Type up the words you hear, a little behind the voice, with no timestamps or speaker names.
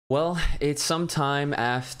Well, it's some time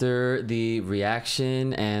after the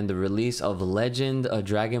reaction and the release of Legend of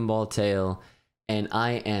Dragon Ball Tale, and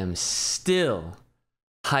I am still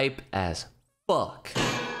hype as fuck.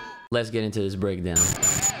 Let's get into this breakdown.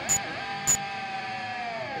 What's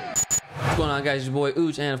going on, guys? It's your boy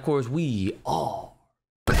Ooch, and of course we are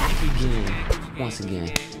back again, once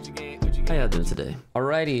again. How y'all doing today?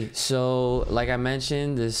 Alrighty, so like I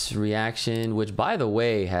mentioned, this reaction, which by the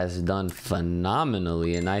way has done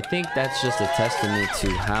phenomenally, and I think that's just a testament to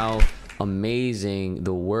how amazing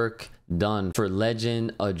the work done for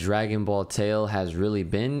Legend of Dragon Ball Tale has really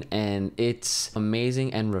been, and it's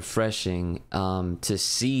amazing and refreshing to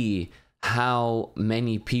see how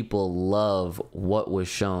many people love what was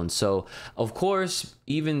shown. So of course,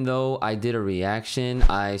 even though I did a reaction,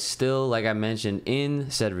 I still, like I mentioned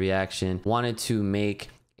in said reaction, wanted to make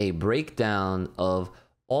a breakdown of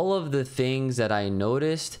all of the things that I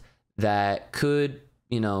noticed that could,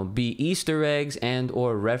 you know, be Easter eggs and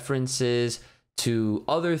or references to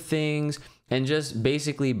other things, and just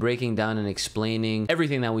basically breaking down and explaining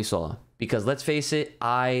everything that we saw. Because let's face it,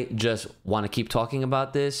 I just want to keep talking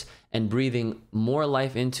about this and breathing more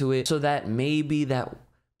life into it, so that maybe that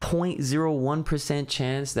 0.01%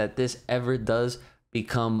 chance that this ever does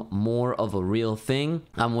become more of a real thing,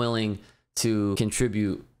 I'm willing to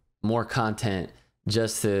contribute more content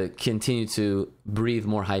just to continue to breathe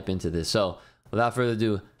more hype into this. So without further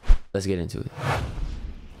ado, let's get into it.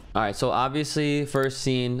 All right, so obviously first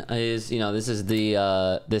scene is, you know, this is the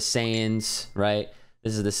Saiyans, right?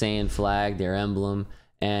 This is the Saiyan flag, their emblem.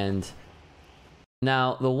 And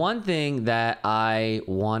now the one thing that I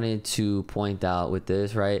wanted to point out with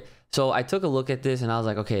this, right? So I took a look at this and I was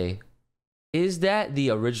like, okay, is that the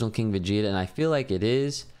original King Vegeta? And I feel like it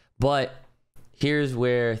is, but here's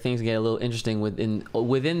where things get a little interesting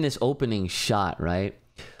within this opening shot, right?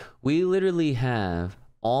 We literally have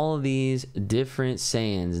all of these different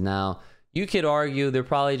Saiyans. Now, you could argue they're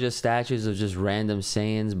probably just statues of just random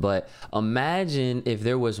Saiyans, but imagine if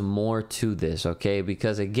there was more to this, okay?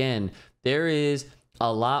 Because again, there is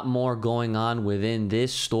a lot more going on within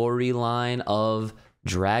this storyline of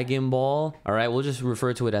Dragon Ball. All right, we'll just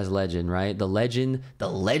refer to it as Legend, right? The legend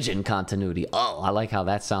continuity. Oh, I like how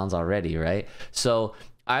that sounds already, right? So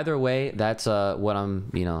either way, that's what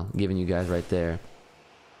I'm, you know, giving you guys right there.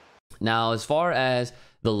 Now, as far as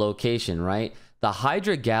the location, right? The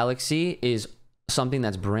Hydra Galaxy is something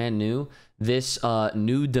that's brand new. This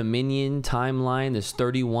new Dominion timeline, this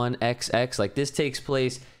 31XX, like this takes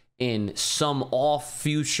place in some off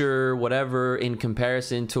future, whatever, in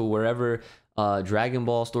comparison to wherever Dragon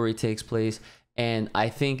Ball story takes place. And I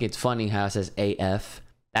think it's funny how it says AF.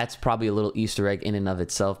 That's probably a little Easter egg in and of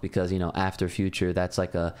itself, because, you know, after future, that's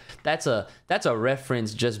like that's a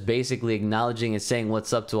reference, just basically acknowledging and saying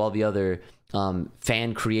what's up to all the other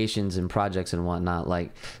fan creations and projects and whatnot.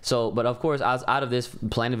 Like, so, but of course, out of this,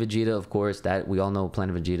 Planet Vegeta, of course, that we all know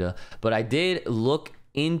Planet Vegeta, but I did look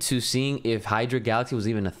into seeing if Hydra Galaxy was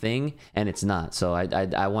even a thing, and it's not. So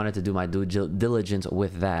I wanted to do my due diligence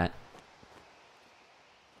with that.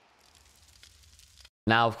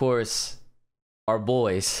 Now, of course, our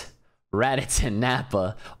boys Raditz and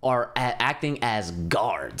Nappa are acting as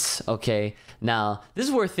guards. Okay, now this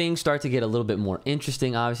is where things start to get a little bit more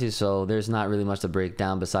interesting, obviously, so there's not really much to break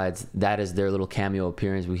down besides that is their little cameo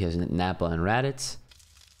appearance. We have Nappa and Raditz.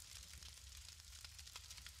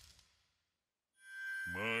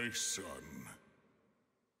 My son,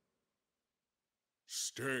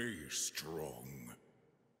 stay strong.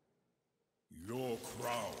 Your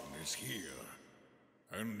crown is here,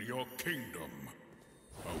 and your kingdom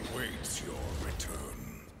awaits your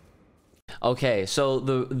return. Okay, so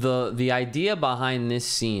the idea behind this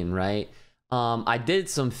scene, right? I did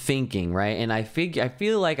some thinking, right? And I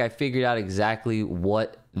feel like I figured out exactly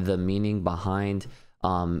what the meaning behind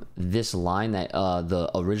this line that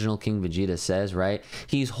the original King Vegeta says, right?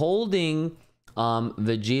 He's holding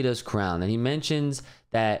Vegeta's crown, and he mentions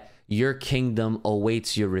that your kingdom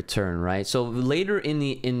awaits your return, right? So later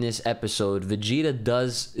in this episode, Vegeta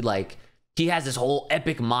does, like, he has this whole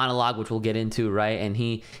epic monologue, which we'll get into, right? And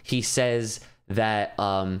he says that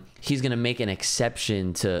he's gonna make an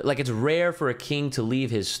exception to, like, it's rare for a king to leave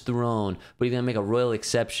his throne, but he's gonna make a royal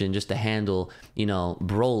exception just to handle, you know,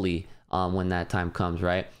 Broly when that time comes,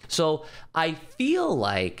 right? So I feel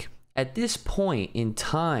like at this point in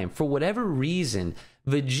time, for whatever reason,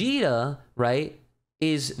 Vegeta, right,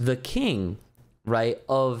 is the king, right,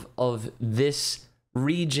 of this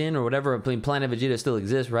region or whatever. Planet Vegeta still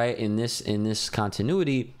exists, right, in this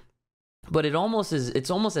continuity, but it's almost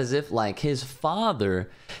as if like his father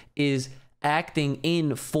is acting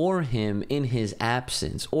in for him in his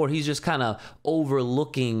absence, or he's just kind of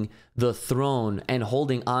overlooking the throne and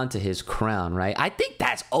holding on to his crown, right? I think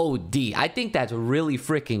that's OD. I think that's really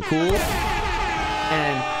freaking cool.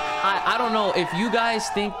 And I don't know if you guys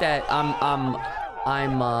think that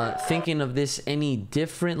I'm thinking of this any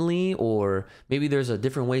differently, or maybe there's a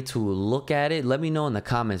different way to look at it. Let me know in the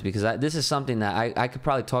comments, because this is something that I could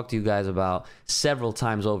probably talk to you guys about several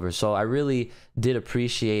times over. So I really did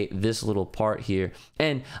appreciate this little part here.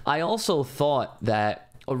 And I also thought that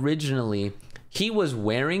originally he was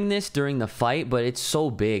wearing this during the fight, but it's so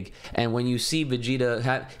big, and when you see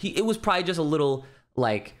Vegeta it was probably just a little,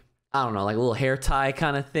 like, I don't know, like a little hair tie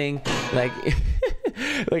kind of thing, like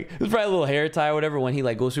like it's probably a little hair tie or whatever when he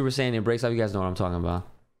like goes Super Saiyan and breaks off. You guys know what I'm talking about.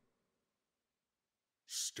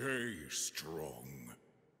 Stay strong.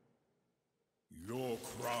 Your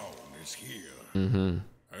crown is here,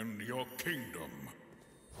 and your kingdom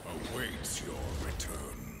awaits your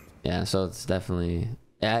return. Yeah, so it's definitely,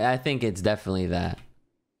 I think it's definitely that.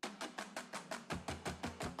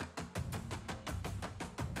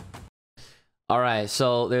 All right,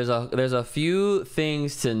 so there's a few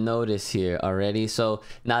things to notice here already. So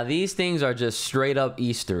now these things are just straight up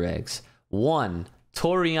Easter eggs. One,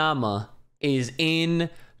 Toriyama is in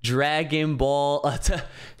Dragon Ball.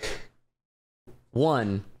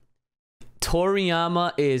 One,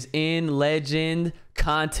 Toriyama is in Legend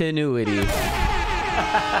continuity.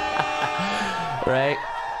 Right?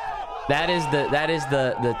 That is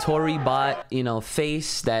the Toribot, you know,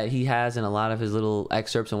 face that he has in a lot of his little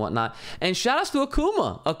excerpts and whatnot. And shout outs to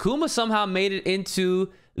Akuma. Akuma somehow made it into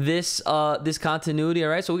this this continuity. All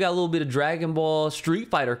right, so we got a little bit of Dragon Ball Street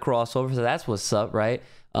Fighter crossover, so that's what's up, right?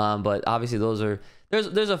 But obviously those are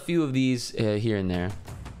there's a few of these here and there.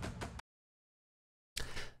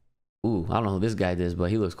 Ooh, I don't know who this guy is, but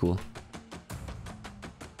he looks cool.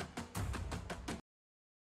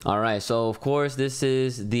 All right, so of course this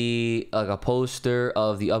is the a poster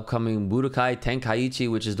of the upcoming Budokai Tenkaichi,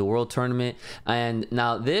 which is the world tournament. And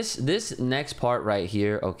now this next part right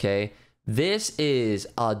here, okay, this is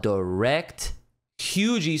a direct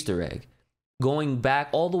huge Easter egg going back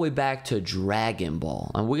all the way back to Dragon Ball,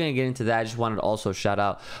 and we're gonna get into that. I just wanted to also shout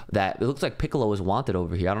out that it looks like Piccolo was wanted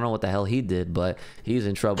over here. I don't know what the hell he did, but he's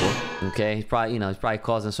in trouble. Okay, he's probably, you know, he's probably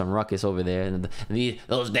causing some ruckus over there, and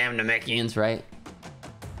those damn Namekians, right?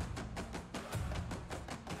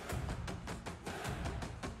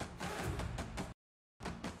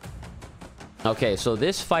 Okay, so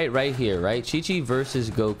this fight right here, right? Chichi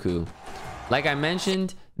versus Goku. Like I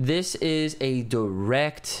mentioned, this is a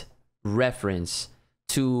direct reference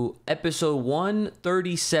to episode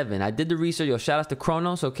 137. I did the research. Yo, shout out to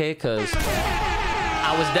Kronos, okay? Because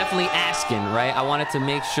I was definitely asking, right? I wanted to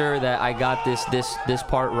make sure that I got this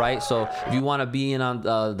part right. So if you want to be in on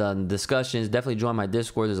the discussions, definitely join my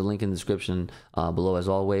Discord. There's a link in the description below, as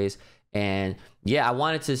always. And yeah, I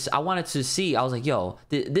wanted to see. I was like, yo,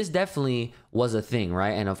 this definitely was a thing, right?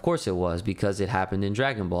 And of course it was, because it happened in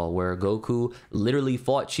Dragon Ball, where Goku literally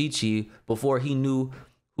fought Chi-Chi before he knew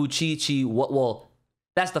who Chi-Chi was. Well,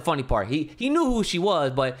 that's the funny part. He knew who she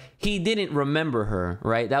was, but he didn't remember her,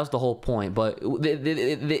 right? That was the whole point. But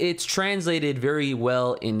it's translated very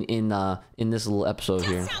well in this little episode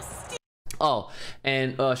here. Oh,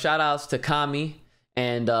 and shout outs to Kami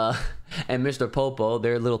and Mr. Popo,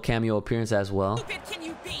 their little cameo appearance as well. How stupid can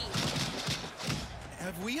you be?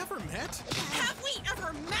 Have we ever met? Have we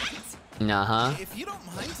ever met? Uh-huh. If you don't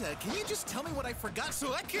mind, can you just tell me what I forgot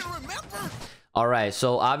so I can remember? All right,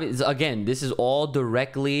 so again, this is all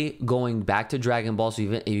directly going back to Dragon Ball. So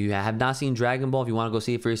if you have not seen Dragon Ball, if you want to go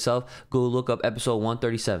see it for yourself, go look up episode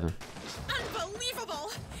 137.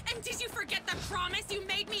 Unbelievable! And did you forget the promise you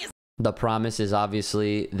made me? The promise is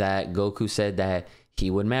obviously that Goku said that he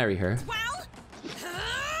would marry her. Well,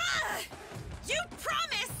 you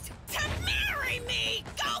promised to marry me,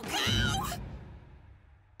 Goku!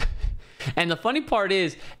 And the funny part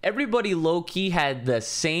is, everybody low-key had the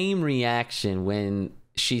same reaction when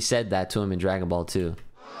she said that to him in Dragon Ball 2.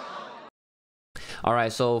 All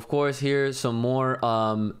right, so of course here's some more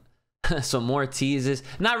some more teases.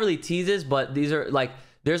 Not really teases, but these are like,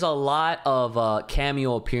 there's a lot of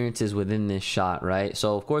cameo appearances within this shot, right?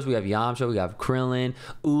 So of course we have Yamcha, we have Krillin,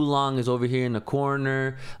 Oolong is over here in the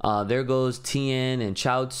corner. There goes Tien and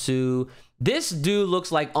Chaozu. This dude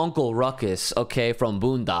looks like Uncle Ruckus, okay, from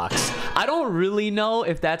Boondocks. I don't really know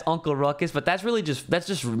if that's Uncle Ruckus, but that's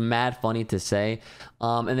just mad funny to say.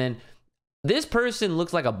 And then this person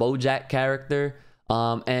looks like a BoJack character.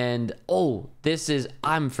 And oh,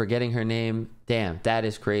 I'm forgetting her name. Damn, that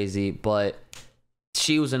is crazy. But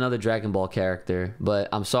she was another Dragon Ball character, but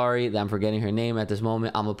I'm sorry that I'm forgetting her name at this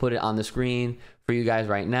moment. I'm gonna put it on the screen for you guys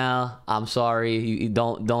right now. I'm sorry. You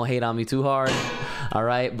don't hate on me too hard. All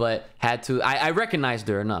right, but had to. I recognized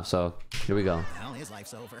her enough, so here we go. Well, his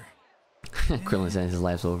life's over. Krillin says his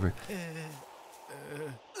life's over. Is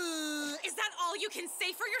that all you can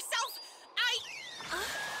say for yourself?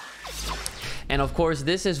 And of course,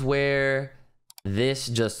 this is where this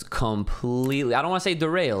just completely, I don't want to say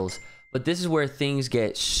derails, but this is where things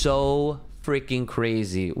get so freaking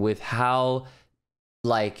crazy with how,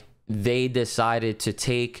 like, they decided to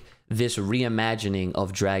take this reimagining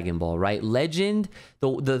of Dragon Ball, right? Legend,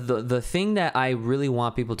 the thing that I really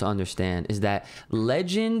want people to understand is that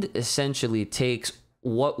Legend essentially takes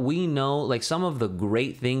what we know, like some of the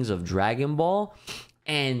great things of Dragon Ball,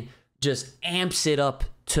 and just amps it up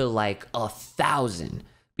to like 1,000,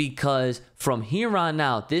 because from here on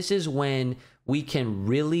out, this is when we can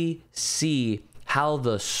really see how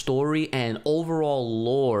the story and overall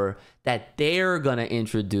lore that they're gonna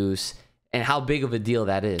introduce and how big of a deal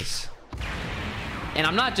that is. And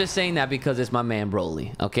I'm not just saying that because it's my man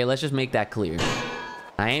Broly, okay? Let's just make that clear.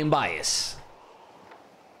 I ain't biased.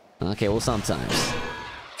 Okay, well, sometimes.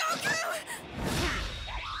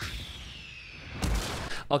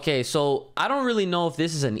 Okay, so I don't really know if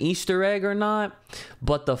this is an Easter egg or not,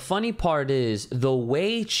 but the funny part is the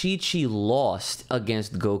way Chi-Chi lost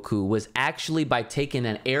against Goku was actually by taking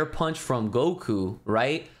an air punch from Goku,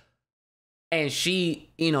 right? And she,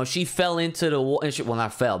 you know, she fell into the wall, and well,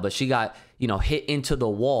 not fell, but she got, you know, hit into the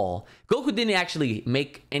wall. Goku didn't actually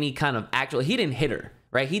make any kind of actual, he didn't hit her,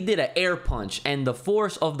 right? He did an air punch, and the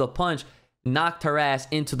force of the punch knocked her ass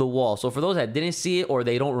into the wall. So for those that didn't see it or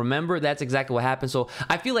they don't remember, that's exactly what happened. So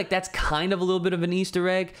I feel like that's kind of a little bit of an Easter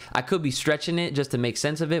egg. I could be stretching it just to make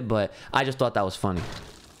sense of it, but I just thought that was funny.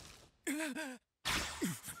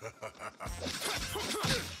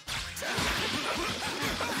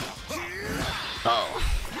 Oh.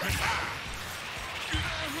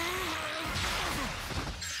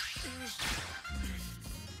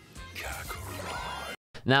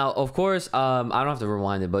 Now, of course, I don't have to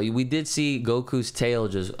rewind it, but we did see Goku's tail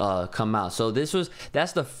just come out. So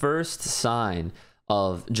that's the first sign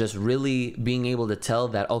of just really being able to tell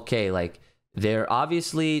that, okay, like, they're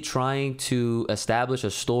obviously trying to establish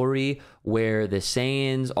a story where the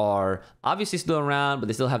Saiyans are obviously still around, but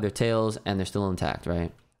they still have their tails and they're still intact,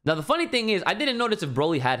 right? Now, the funny thing is, I didn't notice if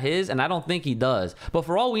Broly had his, and I don't think he does. But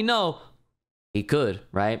for all we know, he could,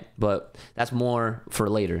 right? But that's more for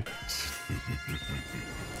later.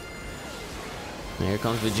 And here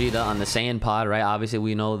comes Vegeta on the Saiyan pod, right? Obviously,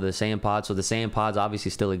 we know the Saiyan pod, so the Saiyan pods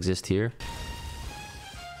obviously still exist here.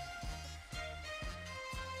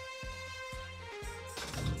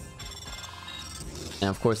 And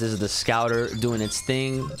of course, this is the Scouter doing its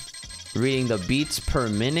thing, reading the beats per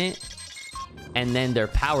minute, and then their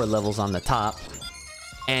power levels on the top.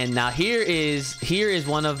 And now here is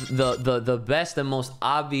one of the best and most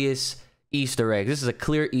obvious Easter eggs. This is a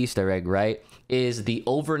clear Easter egg, right? Is the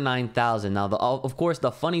over 9,000. Now, of course,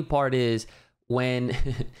 the funny part is when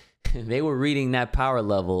they were reading that power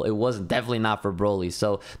level, it was definitely not for Broly.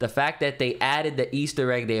 So the fact that they added the Easter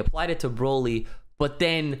egg, they applied it to Broly, but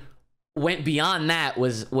then went beyond that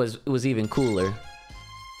was even cooler.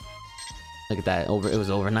 Look at that. It was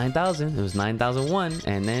over 9,000. It was 9,001,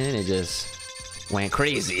 and then it just went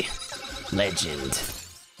crazy. Legend.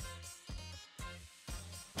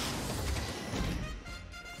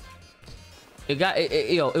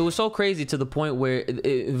 It was so crazy to the point where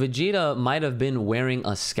Vegeta might have been wearing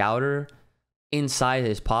a Scouter inside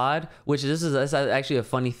his pod, which that's actually a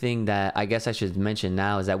funny thing that I guess I should mention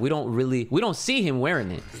now, is that we don't see him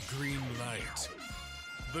wearing it. The green light,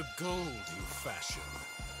 the gold you fashion.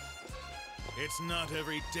 It's not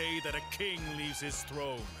every day that a king leaves his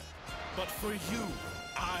throne, but for you,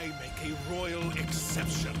 I make a royal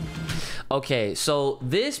exception. Okay, so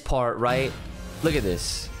this part, right? Look at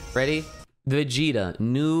this. Ready? Vegeta,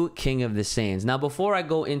 new king of the Saiyans. Now, before I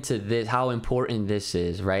go into this, how important this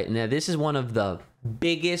is, right? Now, this is one of the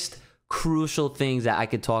biggest, crucial things that I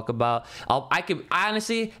could talk about. I could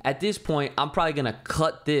honestly, at this point, I'm probably gonna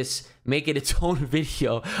cut this, make it its own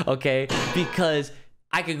video, okay? Because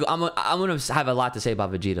I'm gonna have a lot to say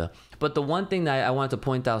about Vegeta. But the one thing that I wanted to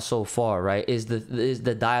point out so far, right, is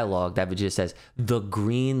the dialogue that Vegeta says, the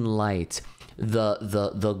green light.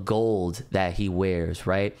 The gold that he wears,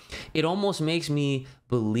 right? It almost makes me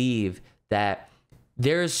believe that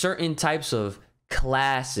there's certain types of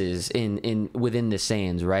classes within the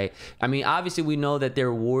Saiyans, right? I mean, obviously we know that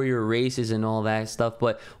they're warrior races and all that stuff,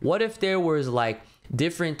 but what if there was like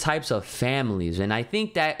different types of families, and I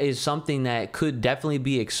think that is something that could definitely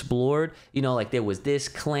be explored. You know, like there was this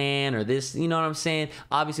clan or this, you know what I'm saying?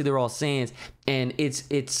 Obviously they're all Saiyans, and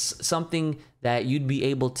it's something that you'd be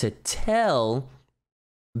able to tell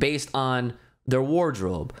based on their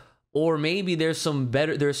wardrobe. Or maybe there's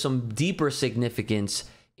some deeper significance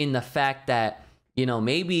in the fact that, you know,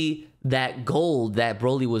 maybe that gold that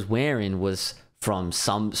Broly was wearing was from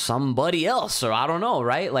somebody else, or I don't know,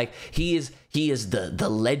 right? Like he is the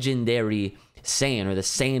legendary Saiyan, or the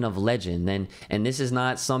Saiyan of legend, and this is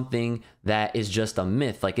not something that is just a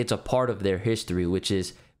myth. Like it's a part of their history, which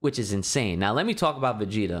is insane. Now let me talk about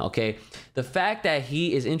Vegeta, okay? The fact that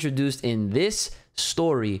he is introduced in this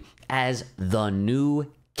story as the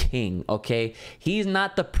new king, okay? He's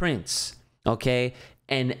not the prince, okay?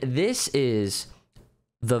 And this is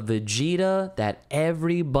the Vegeta that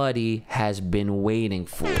everybody has been waiting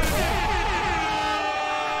for.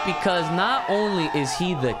 Because not only is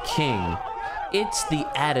he the king, it's the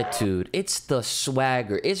attitude, it's the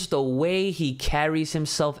swagger, it's the way he carries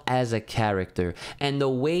himself as a character, and the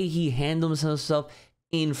way he handles himself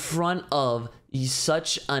in front of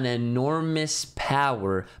such an enormous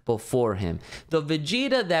power before him. The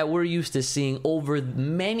Vegeta that we're used to seeing over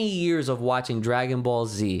many years of watching Dragon Ball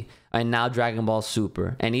Z, and now Dragon Ball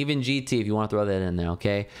Super, and even GT if you want to throw that in there,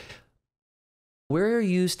 okay? We're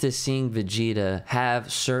used to seeing Vegeta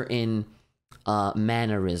have certain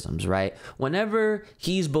mannerisms, right? Whenever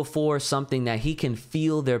he's before something that he can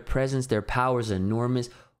feel their presence, their power is enormous,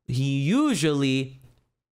 he usually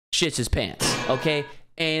shits his pants, okay?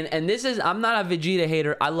 And this is, I'm not a Vegeta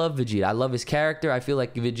hater. I love Vegeta. I love his character. I feel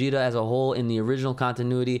like Vegeta as a whole in the original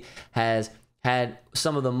continuity has had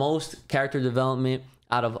some of the most character development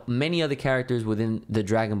out of many other characters within the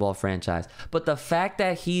Dragon Ball franchise. But the fact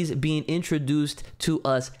that he's being introduced to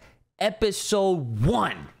us episode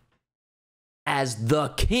 1 as the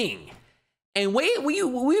king, and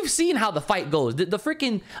we've seen how the fight goes. The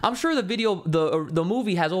freaking, I'm sure the video, the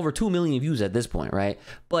movie has over 2 million views at this point, right?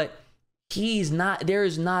 But there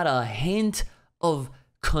is not a hint of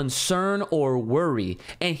concern or worry,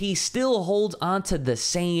 and he still holds on to the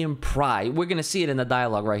same pride. We're gonna see it in the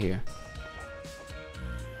dialogue right here.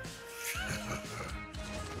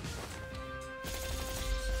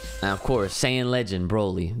 And of course, Saiyan legend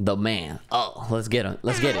Broly, the man. Oh, let's get him.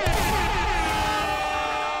 Let's get it.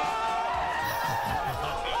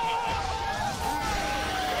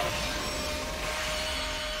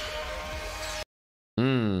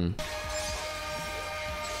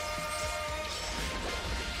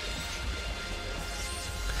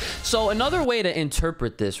 So another way to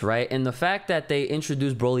interpret this, right, and the fact that they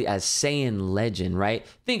introduced Broly as Saiyan Legend, right?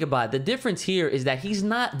 Think about it. The difference here is that he's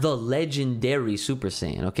not the legendary Super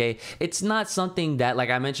Saiyan, okay? It's not something that, like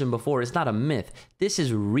I mentioned before, it's not a myth. This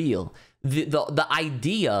is real. The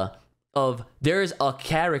idea of there's a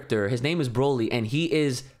character, his name is Broly, and he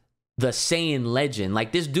is the Saiyan Legend.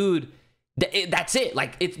 Like this dude, that's it.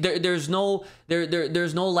 Like there's no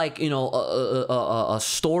like, you know, a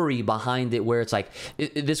story behind it where it's like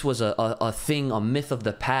this was a thing, a myth of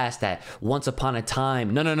the past that once upon a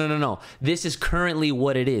time. No. This is currently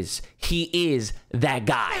what it is. He is that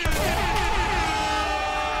guy.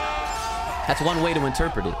 That's one way to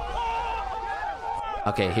interpret it.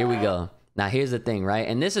 Okay, here we go. Now here's the thing, right?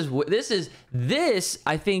 And this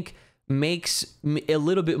I think makes a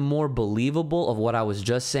little bit more believable of what I was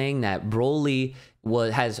just saying, that Broly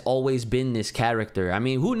has always been this character. I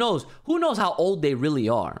mean, who knows how old they really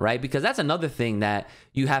are, right? Because that's another thing that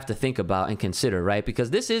you have to think about and consider, right? Because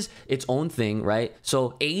this is its own thing, right?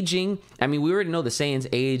 So aging, I mean, we already know the Saiyans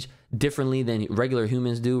age differently than regular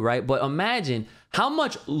humans do, right? But imagine how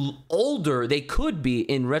much older they could be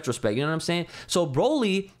in retrospect. You know what I'm saying? So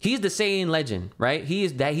Broly, he's the Saiyan legend, right?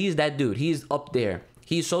 He's that dude. He's up there.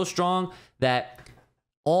 He's so strong that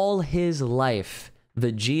all his life,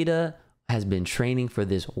 Vegeta has been training for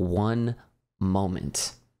this one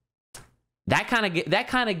moment. That kind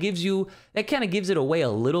of gives it away a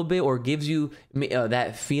little bit, or gives you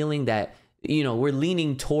that feeling that, you know, we're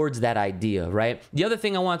leaning towards that idea, right? The other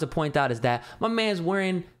thing I wanted to point out is that my man's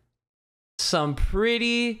wearing some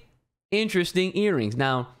pretty interesting earrings.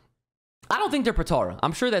 Now, I don't think they're Potara.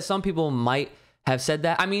 I'm sure that some people might have said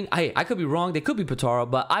that. I mean, hey, I could be wrong. They could be Potara,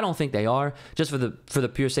 but I don't think they are. Just for the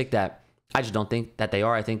pure sake that I just don't think that they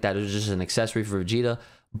are. I think that it's just an accessory for Vegeta.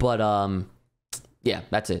 But yeah,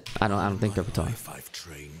 that's it. I don't think they're Potara. I've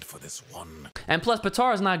trained for this one. And plus,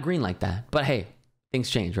 Potara is not green like that. But hey, things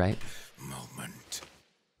change, right? Moment.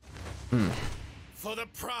 For the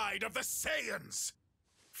pride of the Saiyans.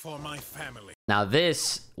 For my family. Now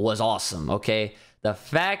this was awesome. Okay, the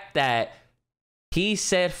fact that He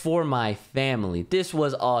said, for my family. This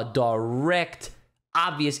was a direct,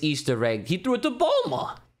 obvious Easter egg. He threw it to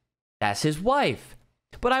Bulma. That's his wife.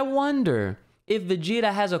 But I wonder if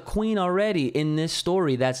Vegeta has a queen already in this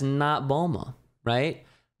story that's not Bulma, right?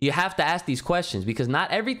 You have to ask these questions because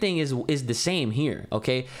not everything is the same here,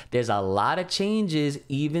 okay? There's a lot of changes,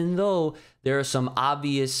 even though there are some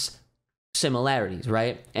obvious similarities,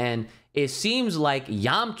 right? And it seems like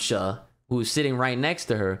Yamcha, who's sitting right next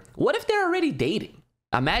to her, what if they're already dating?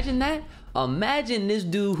 Imagine that. Imagine this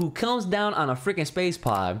dude who comes down on a freaking space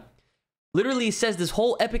pod, literally says this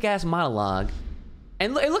whole epic ass monologue,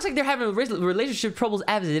 and it looks like they're having relationship troubles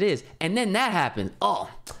as it is, and then that happens. Oh,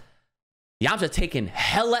 Yamcha taking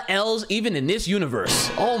hella L's even in this universe.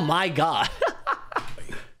 Oh my god.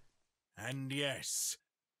 And yes,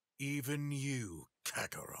 even you,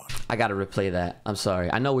 Kakarot. I gotta replay that. I'm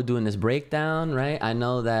sorry. I know we're doing this breakdown, right? I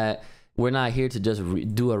know that we're not here to just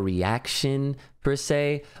do a reaction per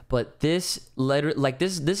se, but this letter, like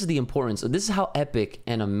this is the importance. This is how epic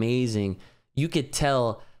and amazing you could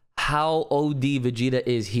tell how OD Vegeta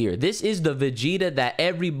is here. This is the Vegeta that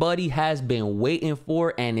everybody has been waiting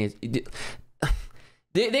for, and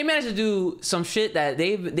they managed to do some shit that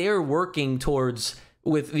they're working towards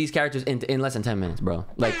with these characters in less than 10 minutes, bro.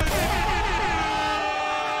 Like,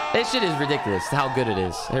 this shit is ridiculous how good it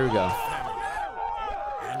is. Here we go.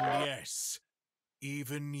 And yes,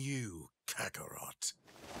 even you, Kakarot.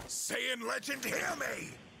 Saiyan legend, hear me!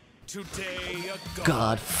 Today a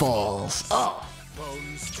God falls. Oh,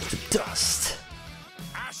 bones to dust.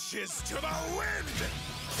 ashes to the wind!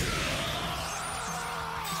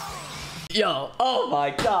 Yo, oh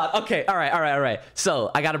my god. Okay, all right.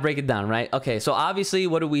 So I gotta break it down, right? Okay, so obviously,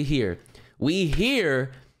 what do we hear? We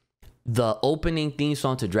hear the opening theme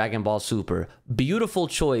song to Dragon Ball Super. Beautiful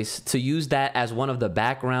choice to use that as one of the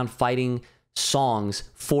background fighting songs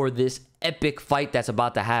for this epic fight that's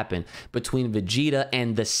about to happen between Vegeta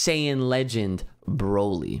and the Saiyan legend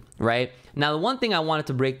Broly, right? Now, the one thing I wanted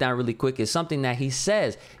to break down really quick is something that he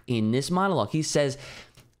says in this monologue. He says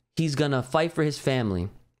he's gonna fight for his family.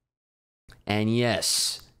 And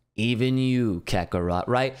yes, even you, Kakarot,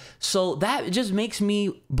 right? So that just makes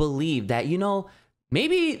me believe that, you know,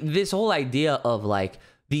 maybe this whole idea of like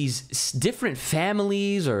these different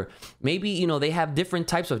families, or maybe, you know, they have different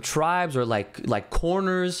types of tribes or like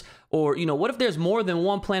corners, or, you know, what if there's more than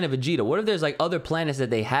one planet Vegeta? What if there's like other planets that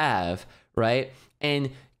they have, right? And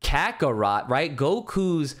Kakarot, right?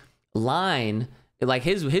 Goku's line, like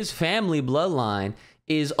his family bloodline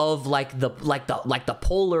is of like the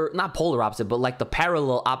polar, not polar opposite, but like the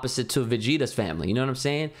parallel opposite to Vegeta's family. You know what I'm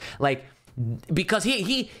saying? Like, because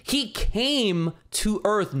he came to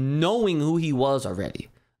Earth knowing who he was already,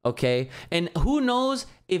 okay? And who knows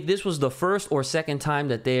if this was the first or second time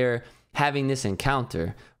that they're having this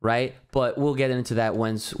encounter, right? But we'll get into that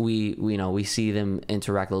once we see them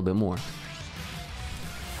interact a little bit more.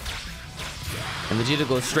 And Vegeta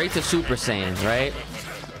goes straight to Super Saiyan, right?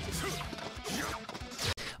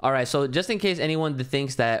 All right, so just in case anyone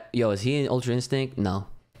thinks that, yo, is he in Ultra Instinct? No.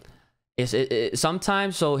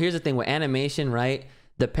 Sometimes, so here's the thing with animation, right?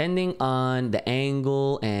 Depending on the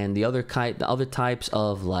angle and the other types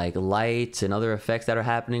of like lights and other effects that are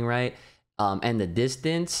happening, right? And the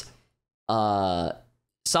distance,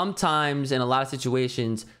 sometimes in a lot of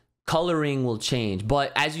situations, coloring will change.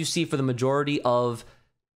 But as you see for the majority of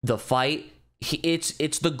the fight,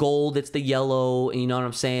 it's the gold, it's the yellow, and you know what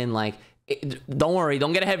I'm saying? Like, don't worry,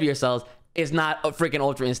 don't get ahead of yourselves. It's not a freaking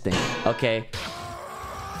Ultra Instinct, okay?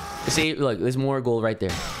 See, look, there's more gold right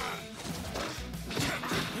there.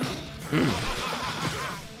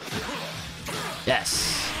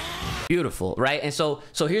 Yes, beautiful, right? And so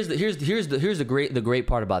here's the great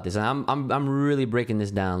part about this, and I'm really breaking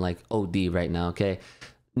this down like OD right now, okay?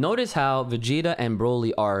 Notice how Vegeta and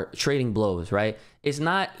Broly are trading blows, right? It's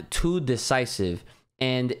not too decisive,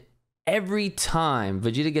 and every time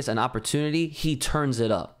Vegeta gets an opportunity, he turns it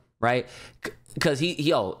up, right? Because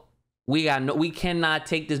we cannot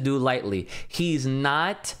take this dude lightly. He's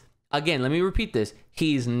not, again, let me repeat this.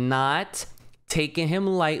 He's not taking him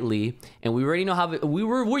lightly, and we already know how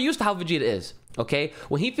we're used to how Vegeta is, okay?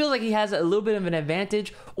 When he feels like he has a little bit of an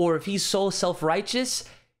advantage, or if he's so self-righteous,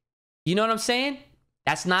 you know what I'm saying?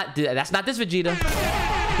 That's not this Vegeta.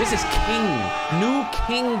 This is new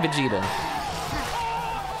King Vegeta.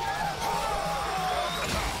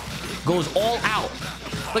 Goes all out.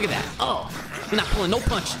 Look at that. Oh, you're not pulling no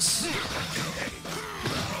punches.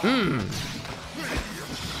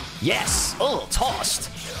 Yes. Oh, tossed.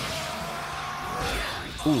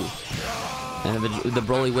 Ooh. And the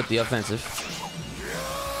Broly with the offensive.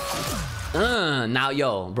 Now,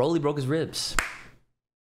 yo, Broly broke his ribs.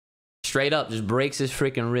 Straight up, just breaks his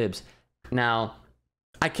freaking ribs. Now,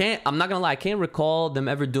 I'm not gonna lie, I can't recall them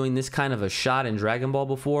ever doing this kind of a shot in Dragon Ball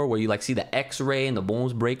before, where you like see the X-ray and the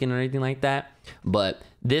bones breaking or anything like that. But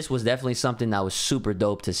this was definitely something that was super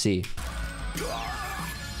dope to see.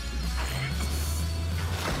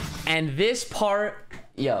 And this part,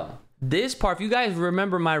 this part, if you guys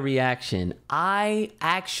remember my reaction, I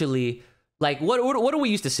actually, like, what are we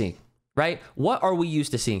used to seeing? Right? What are we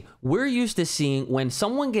used to seeing? We're used to seeing when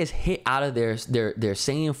someone gets hit out of their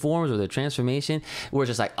Saiyan forms or their transformation, we're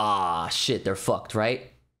just like, ah, shit, they're fucked,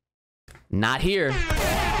 right? Not here.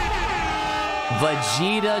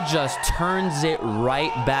 Vegeta just turns it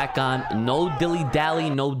right back on. No dilly-dally,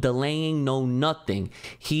 no delaying, no nothing.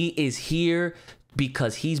 He is here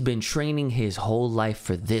because he's been training his whole life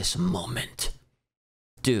for this moment.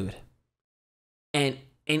 Dude.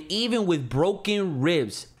 And even with broken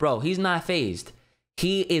ribs, bro, he's not phased.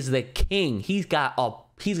 He is the king. He's got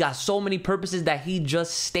so many purposes that he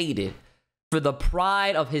just stated. For the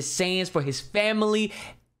pride of his Saiyans, for his family,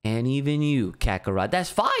 and even you, Kakarot. That's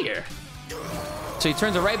fire. So he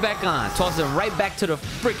turns it right back on, tosses it right back to the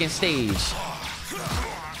freaking stage.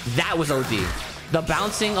 That was OD. The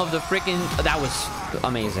bouncing of the freaking, that was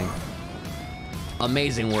amazing.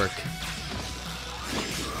 Amazing work.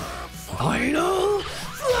 I know.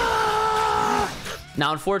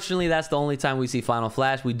 Now, unfortunately, that's the only time we see Final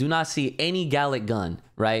Flash. We do not see any Gallic Gun,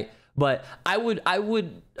 right? But I would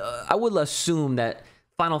assume that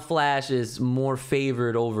Final Flash is more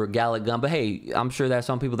favored over Gallic Gun. But hey, I'm sure that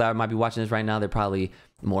some people that might be watching this right now, they're probably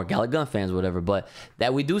more Gallic Gun fans or whatever. But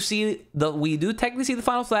that we do technically see the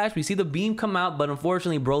Final Flash. We see the beam come out, but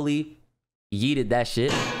unfortunately, Broly yeeted that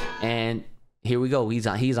shit. And here we go. He's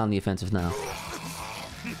on the offensive now.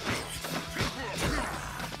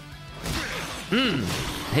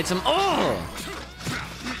 Hits him. Oh!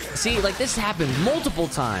 See, like, this happened multiple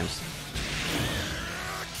times.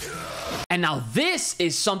 And now this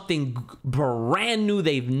is something brand new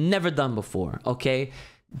they've never done before, okay?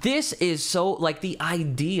 This is so, like, the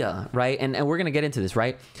idea, right? And we're going to get into this,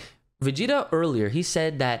 right? Vegeta earlier, he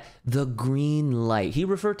said that the green light. He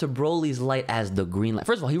referred to Broly's light as the green light.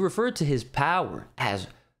 First of all, he referred to his power as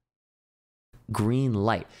green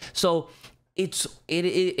light. So it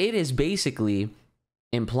is basically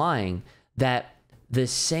implying that the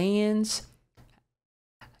Saiyans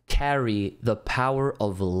carry the power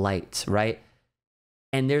of light, right?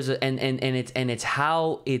 And there's it's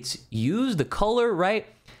how it's used, the color, right?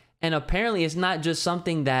 And apparently it's not just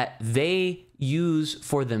something that they use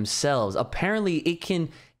for themselves. Apparently it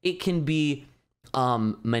can be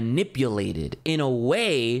manipulated in a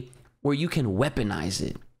way where you can weaponize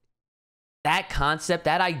it. That concept,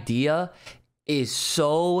 that idea is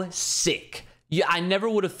so sick. Yeah, I never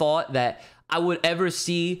would have thought that I would ever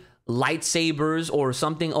see lightsabers or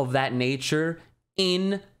something of that nature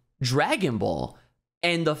in Dragon Ball.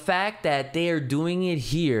 And the fact that they are doing it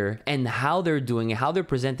here and how they're doing it, how they're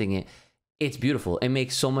presenting it, it's beautiful. It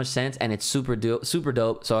makes so much sense and it's super dope.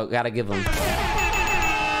 So I gotta give them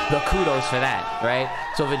the kudos for that, right?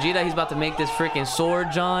 So Vegeta, he's about to make this freaking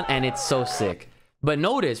sword, John, and it's so sick. But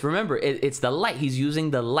notice, remember, it's the light. He's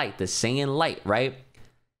using the light, the Saiyan light, right?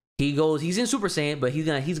 He's in Super Saiyan, but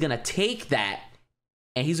he's gonna take that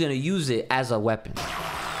and he's gonna use it as a weapon.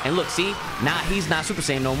 And look, see, now he's not Super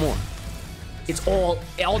Saiyan no more. It's all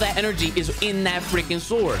that energy is in that freaking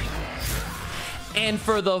sword. And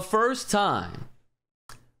for the first time,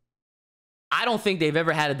 I don't think they've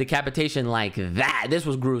ever had a decapitation like that. This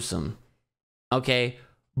was gruesome. Okay,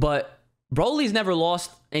 but Broly's never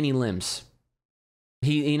lost any limbs.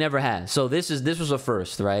 He never has. So this was a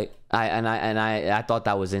first, right? I thought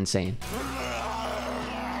that was insane.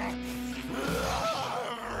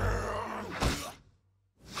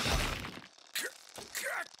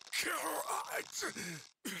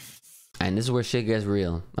 And this is where shit gets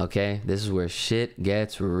real, okay? This is where shit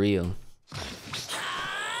gets real.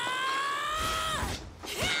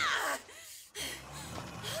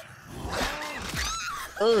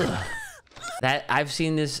 Ugh.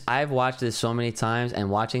 I've watched this so many times,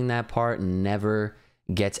 and watching that part never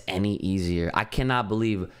gets any easier. I cannot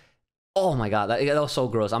believe, oh my god, that was so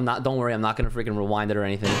gross. Don't worry, I'm not gonna freaking rewind it or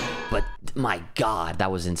anything, but my god,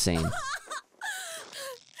 that was insane.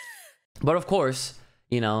 But of course,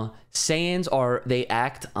 you know, Saiyans they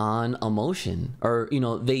act on emotion, or, you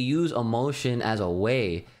know, they use emotion as a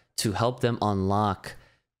way to help them unlock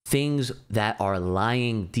things that are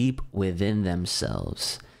lying deep within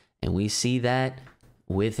themselves. And we see that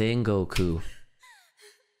within Goku.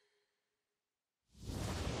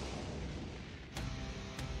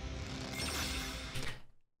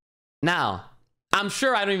 Now, I'm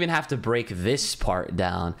sure I don't even have to break this part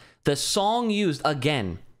down. The song used,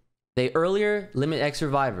 again, the earlier Limit X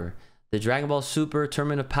Survivor, the Dragon Ball Super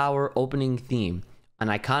Tournament of Power opening theme, an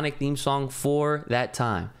iconic theme song for that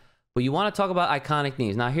time. But you want to talk about iconic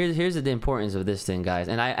themes. Now, here's the importance of this thing, guys.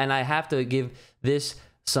 And I have to give this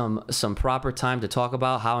some proper time to talk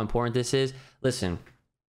about how important this is. Listen,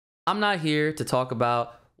 I'm not here to talk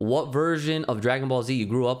about what version of Dragon Ball Z you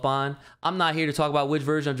grew up on. I'm not here to talk about which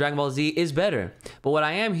version of Dragon Ball Z is better. But what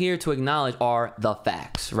I am here to acknowledge are the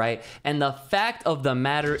facts, right? And the fact of the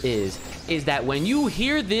matter is that when you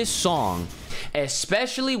hear this song,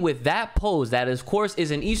 especially with that pose, that of course is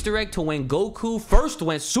an Easter egg to when Goku first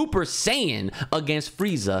went Super Saiyan against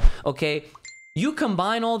Frieza, okay? You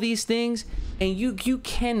combine all these things and you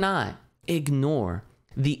cannot ignore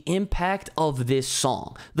the impact of this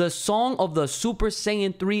song. The song of the Super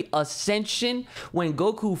Saiyan 3 Ascension, when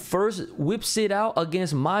Goku first whips it out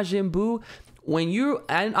against Majin Buu.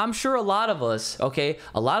 And I'm sure a lot of us, okay,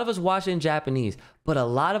 a lot of us watch it in Japanese, but a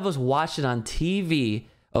lot of us watch it on TV,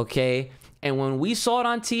 okay? And when we saw it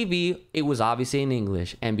on TV, it was obviously in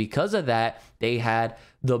English. And because of that, they had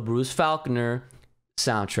the Bruce Falconer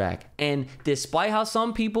soundtrack. And despite how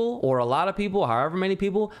some people, or a lot of people, however many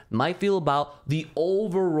people, might feel about the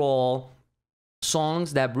overall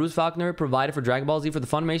songs that Bruce Falconer provided for Dragon Ball Z for the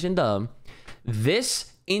Funimation dub,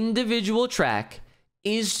 this individual track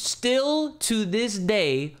is still, to this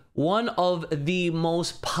day, one of the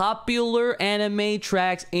most popular anime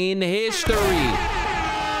tracks in history.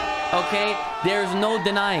 Okay, there's no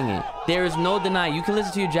denying it. There is no denying. You can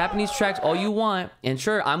listen to your Japanese tracks all you want, and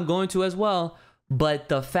sure, I'm going to as well. But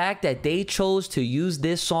the fact that they chose to use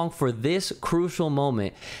this song for this crucial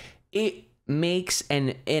moment, it makes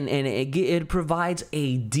and it provides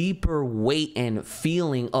a deeper weight and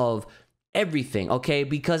feeling of everything. Okay,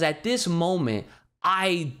 because at this moment,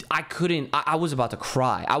 I was about to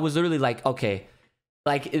cry. I was literally like, okay,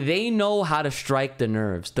 like they know how to strike the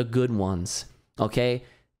nerves, the good ones. Okay.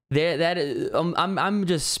 I'm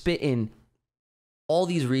just spitting all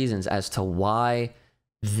these reasons as to why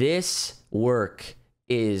this work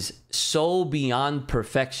is so beyond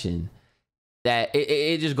perfection that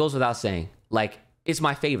it just goes without saying. Like, it's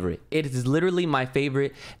my favorite. It is literally my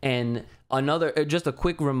favorite. And just a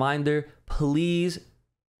quick reminder, please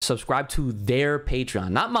subscribe to their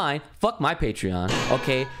Patreon, not mine. Fuck my Patreon.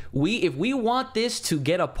 Okay, if we want this to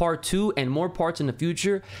get a part 2 and more parts in the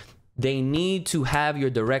future, they need to have your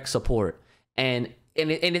direct support. And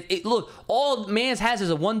look, all Mans has is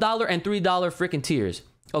a $1 and $3 freaking tiers.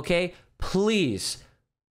 Okay, please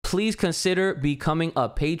consider becoming a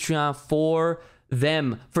Patreon for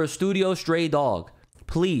them, for Studio Stray Dog.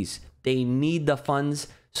 Please, they need the funds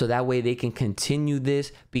so that way they can continue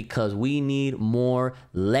this, because we need more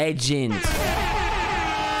legends.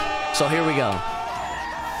 So here we go.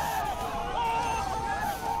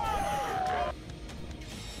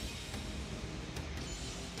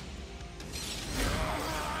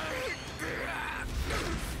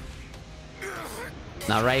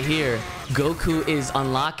 Now right here, Goku is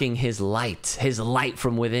unlocking his light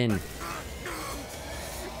from within.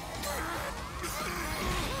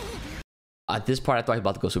 At this part, I thought he was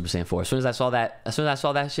about to go Super Saiyan 4. As soon as I saw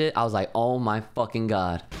that shit, I was like, oh my fucking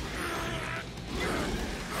god.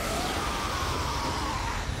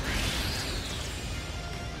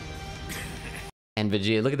 And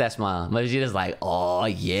Vegeta, look at that smile. Vegeta's like, oh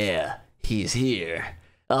yeah, he's here.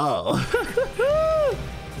 Oh.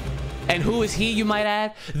 And who is he, you might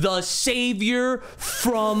add? The savior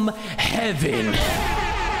from heaven.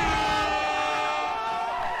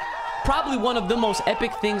 Probably one of the most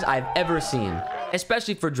epic things I've ever seen,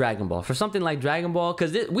 especially for Dragon Ball. For something like Dragon Ball,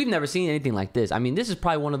 because we've never seen anything like this. I mean, this is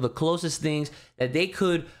probably one of the closest things that they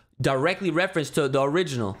could directly reference to the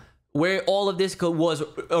original, where all of this was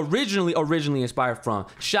originally inspired from.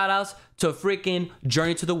 Shoutouts to freaking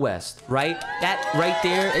Journey to the West, right? That right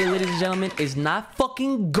there, ladies and gentlemen, is not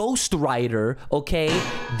fucking Ghost Rider, okay?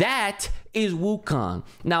 That is Wukong.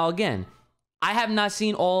 Now again, I haven't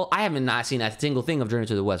seen a single thing of Journey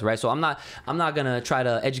to the West, right? So I'm not gonna try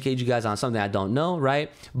to educate you guys on something I don't know,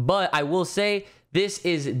 right? But I will say this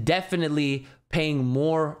is definitely paying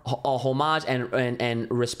more homage and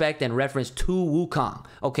respect and reference to Wukong,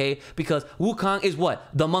 okay? Because Wukong is what?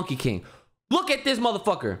 The Monkey King. Look at this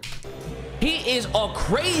motherfucker. He is a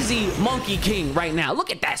crazy Monkey King right now.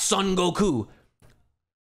 Look at that Son Goku.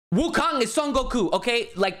 Wukong is Son Goku, okay?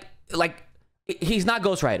 Like he's not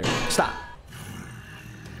Ghost Rider. Stop.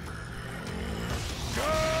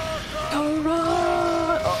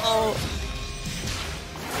 Uh-oh.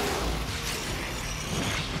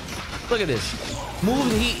 Look at this.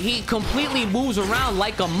 He completely moves around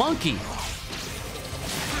like a monkey.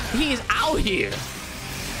 He is out here.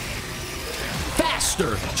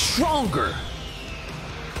 Faster, stronger.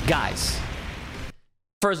 Guys,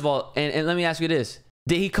 first of all, and let me ask you this.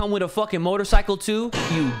 Did he come with a fucking motorcycle too?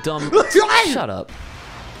 You dumb... Shut up.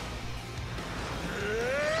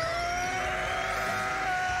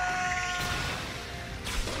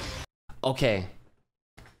 Okay.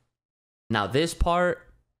 Now this part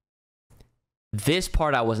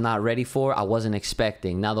I was not ready for. I wasn't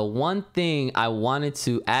expecting. Now the one thing I wanted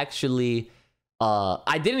to actually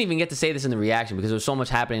I didn't even get to say this in the reaction because there was so much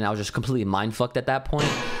happening. I was just completely mind fucked at that point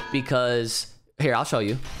because here, I'll show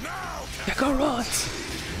you. Kakarot.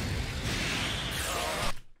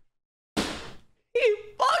 He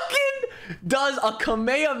fucking does a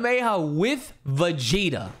Kamehameha with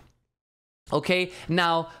Vegeta. Okay?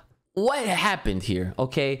 Now what happened here?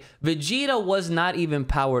 Okay, Vegeta was not even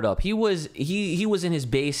powered up. He was in his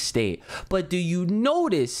base state. But do you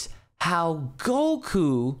notice how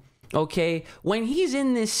Goku, okay, when he's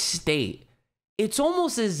in this state, it's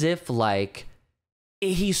almost as if like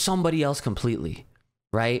he's somebody else completely,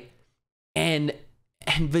 right? And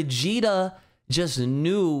Vegeta just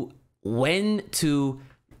knew when to,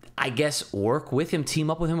 I guess, work with him, team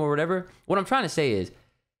up with him or whatever. What I'm trying to say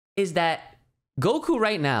is that Goku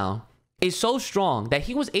right now is so strong that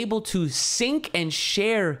he was able to sync and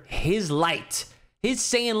share his light, his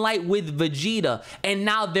Saiyan Light with Vegeta, and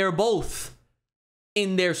now they're both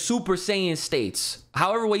in their Super Saiyan states.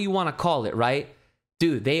 However way you want to call it, right?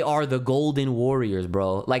 Dude, they are the Golden Warriors,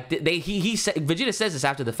 bro. Like Vegeta says this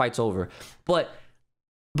after the fight's over. But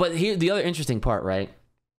here the other interesting part, right?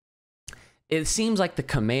 It seems like the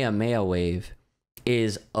Kamehameha wave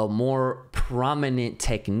is a more prominent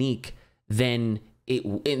technique than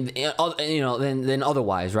than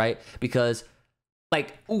otherwise, right? Because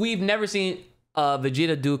like we've never seen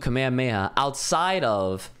Vegeta do Kamehameha outside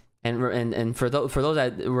of and for those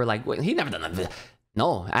that were like, wait, he never done that.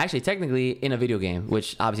 No, actually, technically in a video game,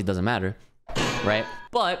 which obviously doesn't matter, right?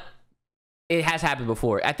 But it has happened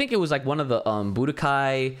before. I think it was like one of the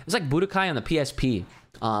Budokai. It was like Budokai on the PSP.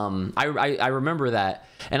 I remember that,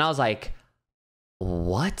 and I was like,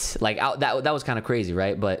 what? Like that was kind of crazy,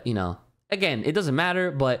 right? But you know. Again, it doesn't matter,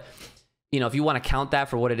 but you know, if you want to count that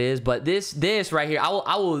for what it is, but this right here,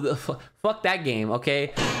 I will fuck that game,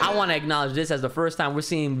 okay? I want to acknowledge this as the first time we're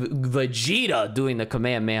seeing Vegeta doing the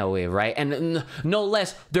Kamehameha wave, right? And no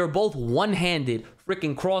less, they're both one-handed,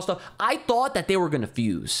 freaking crossed up. I thought that they were gonna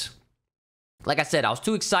fuse. Like I said, I was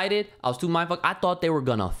too excited. I was too mindfucked. I thought they were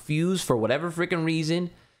gonna fuse for whatever freaking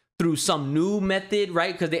reason through some new method,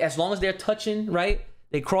 right? Because as long as they're touching, right,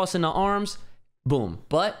 they cross in the arms, boom.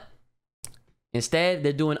 But instead,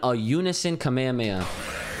 they're doing a unison Kamehameha.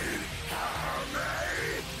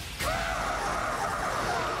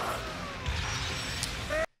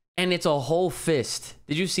 And it's a whole fist.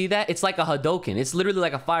 Did you see that? It's like a Hadouken. It's literally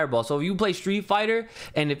like a fireball. So if you play Street Fighter,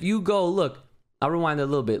 and if you go, look, I'll rewind it a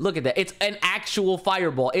little bit. Look at that. It's an actual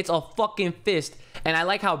fireball. It's a fucking fist. And I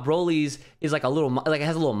like how Broly's is like a little, like it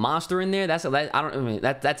has a little monster in there. That's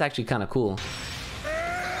actually kind of cool.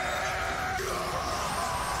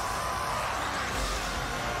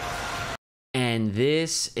 And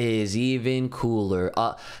this is even cooler.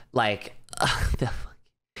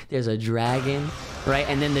 There's a dragon, right?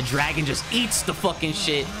 And then the dragon just eats the fucking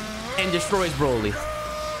shit and destroys Broly.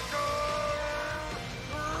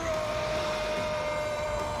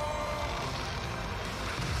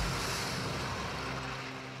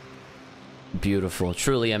 Beautiful,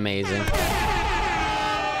 truly amazing.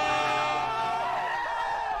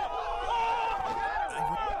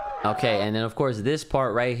 Okay, and then of course this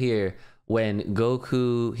part right here, when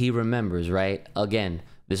Goku, he remembers, right? Again,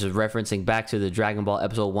 this is referencing back to the Dragon Ball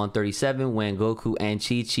episode 137 when Goku and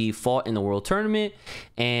Chi-Chi fought in the World Tournament.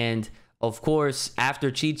 And of course,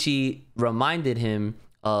 after Chi-Chi reminded him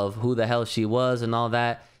of who the hell she was and all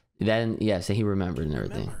that, then yes, he remembered and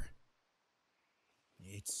everything. Remember.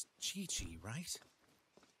 It's Chi-Chi, right?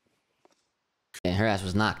 And her ass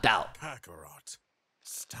was knocked out. Kakarot,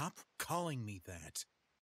 stop calling me that.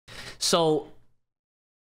 So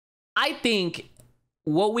I think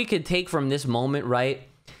what we could take from this moment, right,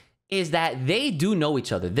 is that they do know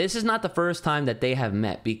each other. This is not the first time that they have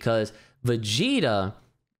met, because Vegeta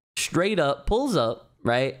straight up pulls up,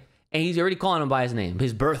 right, and he's already calling him by his name,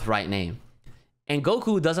 his birthright name. And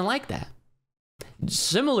Goku doesn't like that.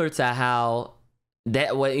 Similar to how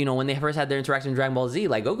that, you know, when they first had their interaction in Dragon Ball Z,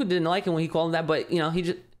 like Goku didn't like him when he called him that, but you know, he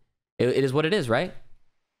just, it is what it is, right?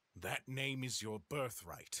 That name is your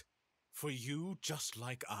birthright. For you, just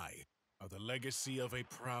like I, are the legacy of a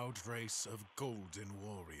proud race of golden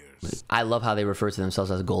warriors. I love how they refer to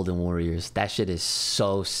themselves as golden warriors. That shit is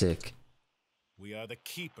so sick. We are the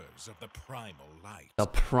keepers of the primal light. The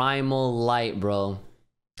primal light, bro.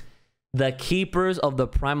 The keepers of the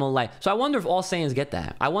primal light. So I wonder if all Saiyans get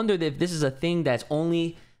that. I wonder if this is a thing that's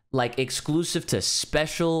only like exclusive to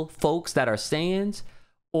special folks that are Saiyans,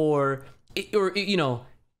 or you know,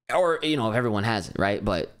 if everyone has it, right?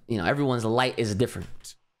 But you know, everyone's light is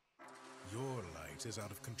different. Your light is out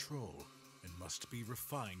of control and must be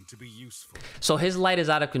refined to be useful. So his light is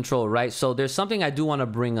out of control, right? So there's something I do want to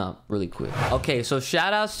bring up really quick. Okay, so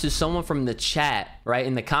shout outs to someone from the chat, right,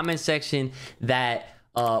 in the comment section that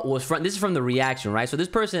this is from the reaction, right? So this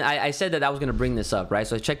person, I said that I was going to bring this up, right?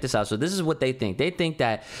 So check this out. So this is what they think. They think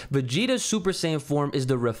that Vegeta's Super Saiyan form is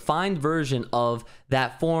the refined version of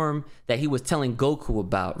that form that he was telling Goku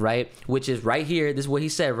about, right? Which is right here. This is what he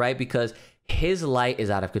said, right? Because his light is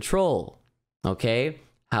out of control, okay?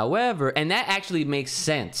 However, and that actually makes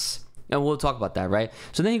sense, and we'll talk about that, right?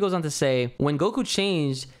 So then he goes on to say, when Goku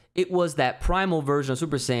changed, it was that primal version of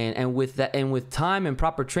Super Saiyan, and with time and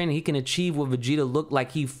proper training, he can achieve what Vegeta looked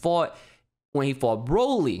like he fought when he fought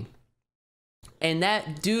Broly. And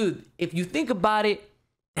that, dude, if you think about it,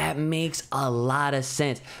 that makes a lot of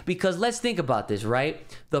sense. Because let's think about this, right?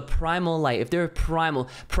 The primal light, if they're primal,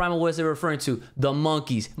 what is it referring to? The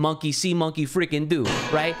monkeys. Monkey see, monkey freaking do,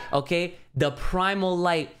 right? Okay? The primal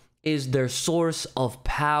light is their source of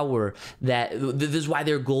power. That this is why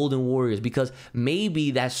they're golden warriors, because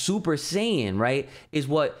maybe that Super Saiyan, right, is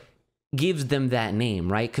what gives them that name,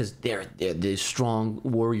 right? Because they're the strong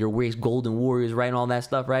warrior race, golden warriors, right, and all that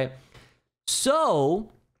stuff, right? So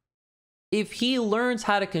if he learns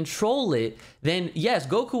how to control it, then yes,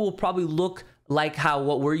 Goku will probably look like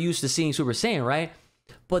what we're used to seeing Super Saiyan, right?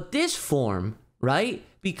 But this form, right,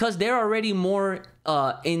 because they're already more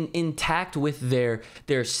intact with their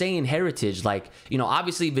Saiyan heritage. Like, you know,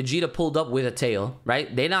 obviously Vegeta pulled up with a tail,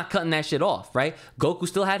 right? They're not cutting that shit off, right? Goku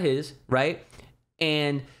still had his, right?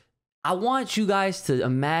 And I want you guys to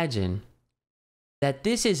imagine that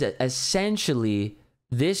this is essentially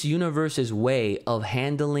this universe's way of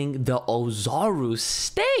handling the Ozaru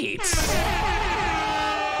states,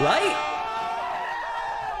 right?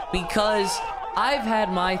 Because I've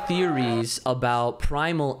had my theories about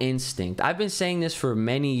primal instinct. I've been saying this for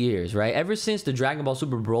many years, right? Ever since the Dragon Ball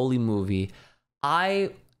Super Broly movie,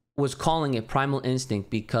 I was calling it primal instinct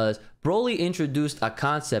because Broly introduced a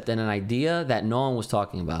concept and an idea that no one was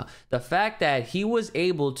talking about. The fact that he was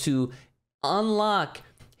able to unlock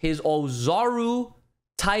his Ozaru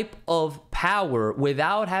type of power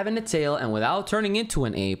without having a tail and without turning into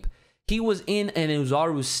an ape. He was in an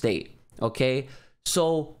Ozaru state, okay?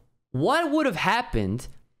 So what would have happened,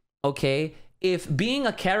 okay, if being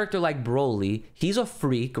a character like Broly, he's a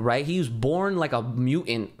freak, right? He was born like a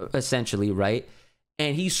mutant, essentially, right?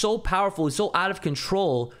 And he's so powerful, he's so out of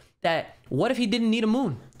control that what if he didn't need a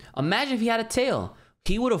moon? Imagine if he had a tail.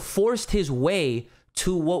 He would have forced his way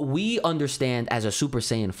to what we understand as a Super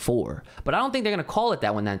Saiyan 4. But I don't think they're going to call it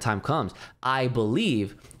that when that time comes. I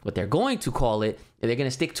believe what they're going to call it, they're going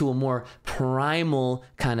to stick to a more primal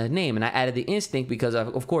kind of name. And I added the instinct because,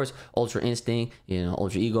 of course, Ultra Instinct, you know,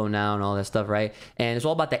 Ultra Ego now and all that stuff, right? And it's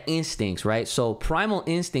all about the instincts, right? So Primal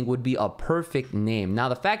Instinct would be a perfect name. Now,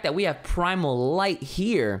 the fact that we have Primal Light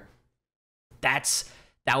here, that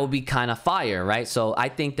would be kind of fire, right? So I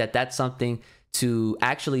think that that's something to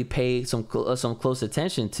actually pay some close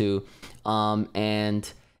attention to.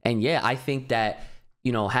 And yeah, I think that,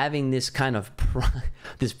 you know, having this kind of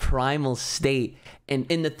this primal state, and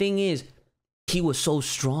the thing is, he was so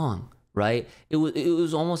strong, right? It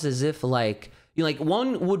was almost as if, like, you know, like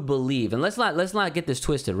one would believe, and let's not get this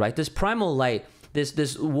twisted, right? This primal light,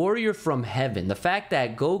 this warrior from heaven, the fact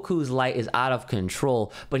that Goku's light is out of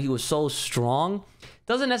control, but he was so strong,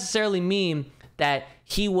 doesn't necessarily mean that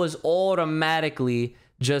he was automatically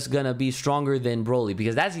just gonna be stronger than Broly,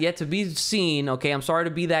 because that's yet to be seen, okay? I'm sorry to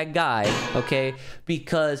be that guy, okay?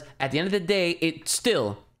 Because at the end of the day, it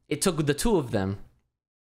took the two of them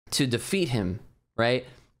to defeat him, right?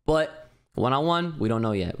 But one-on-one, we don't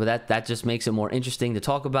know yet. But that just makes it more interesting to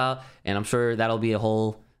talk about, and I'm sure that'll be a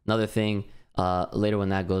whole another thing later when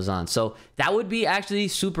that goes on. So that would be actually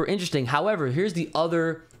super interesting. However, here's the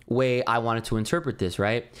other way I wanted to interpret this,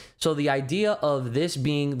 right? So the idea of this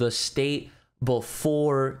being the state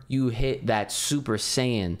before you hit that Super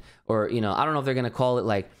Saiyan, or, you know, I don't know if they're gonna call it,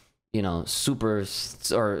 like, you know, super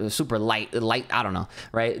or super light, I don't know,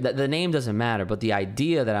 right? The name doesn't matter, but the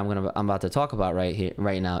idea that I'm about to talk about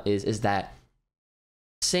right now is that,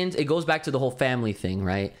 since it goes back to the whole family thing,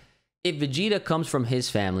 right? If Vegeta comes from his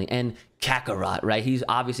family, and Kakarot, right, he's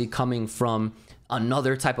obviously coming from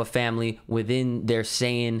another type of family within their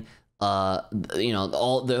Saiyan, you know,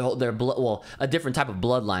 all their blood, well, a different type of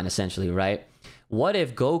bloodline, essentially, right? what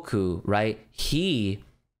if Goku, right, he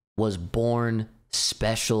was born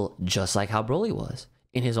special just like how Broly was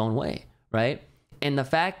in his own way, right? And the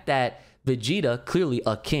fact that Vegeta, clearly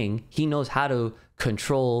a king, he knows how to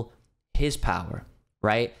control his power,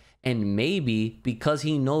 right? And maybe because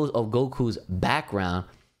he knows of Goku's background,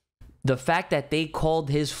 the fact that they called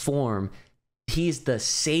his form, he's the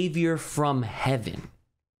savior from heaven.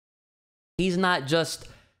 He's not just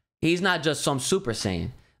some Super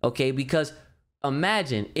Saiyan, okay? Because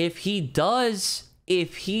imagine if he does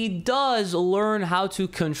learn how to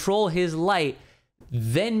control his light,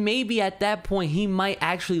 then maybe at that point he might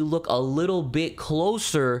actually look a little bit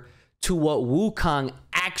closer to what Wukong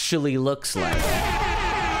actually looks like.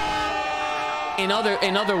 In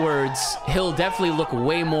other words, he'll definitely look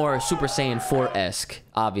way more Super Saiyan 4-esque,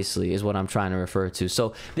 obviously, is what I'm trying to refer to.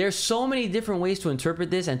 So there's so many different ways to interpret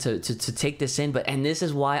this and to take this in, and this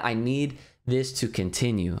is why I need this to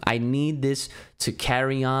continue. I need this to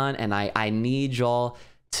carry on, and I need y'all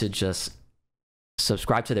to just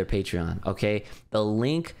subscribe to their Patreon, okay? The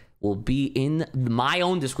link will be in my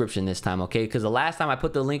own description this time, okay? Because the last time I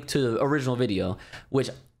put the link to the original video, which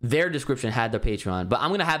their description had the Patreon, but I'm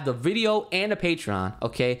gonna have the video and the Patreon,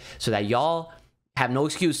 okay? So that y'all have no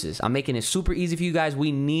excuses. I'm making it super easy for you guys.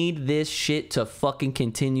 We need this shit to fucking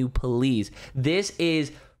continue, please. This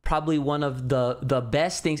is probably one of the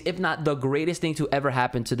best things, if not the greatest thing to ever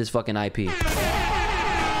happen to this fucking IP.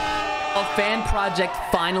 A fan project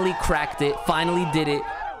finally cracked it, finally did it.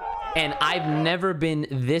 And I've never been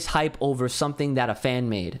this hype over something that a fan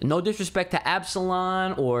made. No disrespect to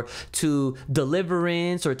Absalon or to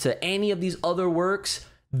Deliverance or to any of these other works.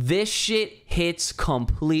 This shit hits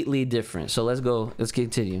completely different. So let's go. Let's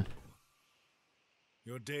continue.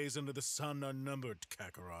 Your days under the sun are numbered,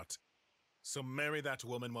 Kakarot. So marry that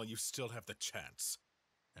woman while you still have the chance.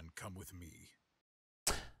 And come with me.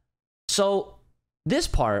 So this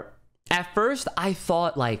part, at first I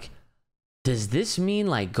thought like, does this mean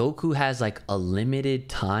like Goku has like a limited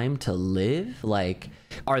time to live? Like,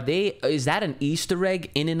 is that an Easter egg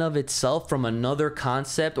in and of itself from another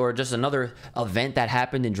concept or just another event that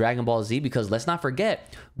happened in Dragon Ball Z? Because let's not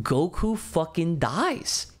forget, Goku fucking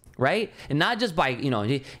dies, right? And not just by, you know,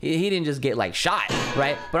 he didn't just get like shot,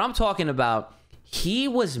 right? But I'm talking about he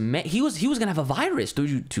was gonna have a virus.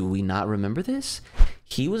 Do we not remember this?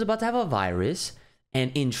 He was about to have a virus.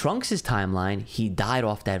 And in Trunks' timeline, he died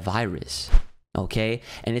off that virus, okay?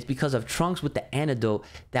 And it's because of Trunks with the antidote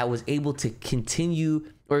that was able to continue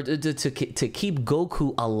or to keep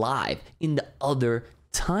Goku alive in the other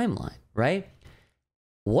timeline, right?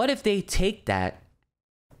 What if they take that,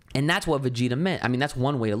 and that's what Vegeta meant? I mean, that's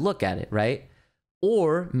one way to look at it, right?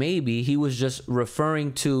 Or maybe he was just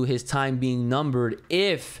referring to his time being numbered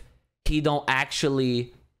if he don't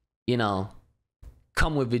actually, you know,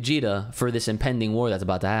 come with Vegeta for this impending war that's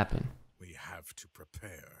about to happen. We have to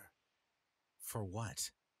prepare. For what?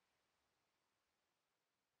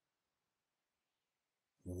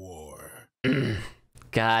 War.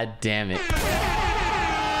 God damn it.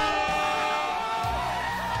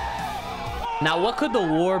 Now, what could the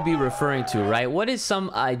war be referring to, right? What is some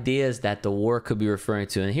ideas that the war could be referring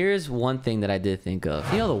to? And here's one thing that I did think of.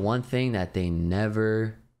 You know, the one thing that they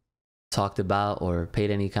never talked about or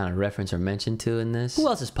paid any kind of reference or mention to in this? Who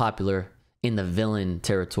else is popular in the villain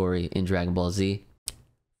territory in Dragon Ball Z?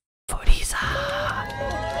 Frieza.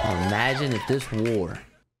 Imagine if this war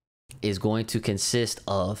is going to consist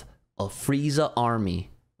of a Frieza army,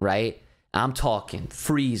 right? I'm talking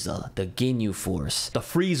Frieza, the Ginyu Force, the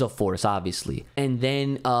Frieza Force, obviously. And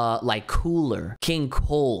then like Cooler, King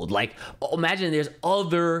Cold. Like, imagine there's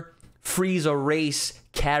other Frieza race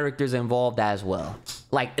characters involved as well.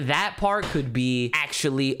 Like, that part could be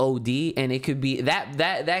actually OD, and it could be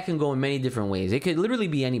that can go in many different ways. It could literally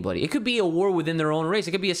be anybody. It could be a war within their own race.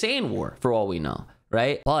 It could be a Saiyan war for all we know,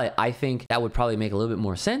 right? But I think that would probably make a little bit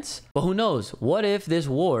more sense. But who knows? What if this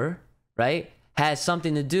war, right, has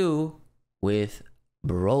something to do with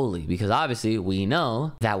Broly? Because obviously we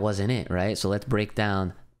know that wasn't it, right? So let's break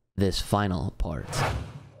down this final part.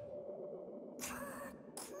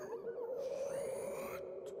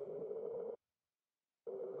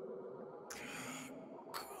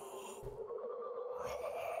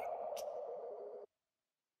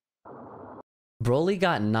 Broly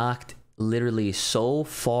got knocked literally so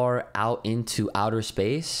far out into outer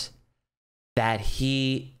space that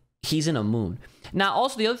he's in a moon. Now,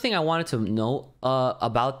 also, the other thing I wanted to know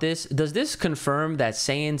about this, does this confirm that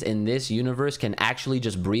Saiyans in this universe can actually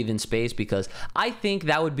just breathe in space? Because I think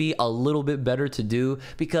that would be a little bit better to do,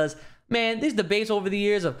 because Man, these debates over the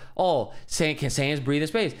years of, oh, can Saiyans breathe in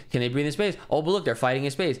space? Can they breathe in space? Oh, but look, they're fighting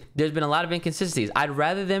in space. There's been a lot of inconsistencies. I'd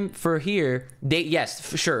rather them for here. Yes,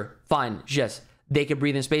 for sure, fine, yes, they can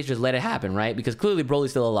breathe in space. Just let it happen, right? Because clearly Broly's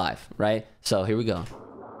still alive, right? So here we go.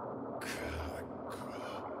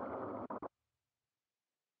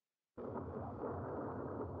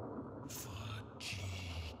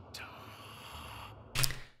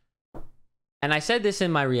 And I said this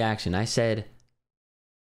in my reaction. I said,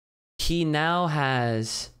 he now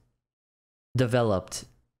has developed,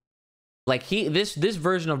 like, this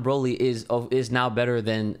version of Broly is now better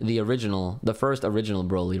than the first original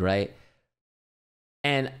Broly, right?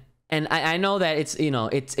 And I know that it's, you know,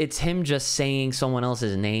 it's him just saying someone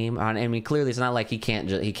else's name. I mean, clearly it's not like he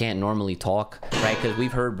can't normally talk, right? Because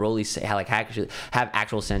we've heard Broly say, like, have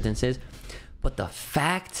actual sentences. But the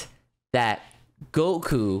fact that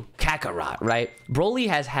Goku, Kakarot, right? Broly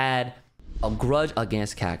has had a grudge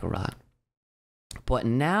against Kakarot, but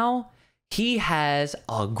now he has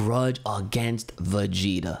a grudge against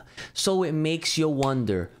Vegeta. So it makes you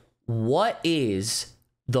wonder, what is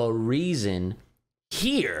the reason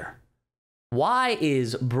here? Why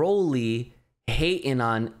is Broly hating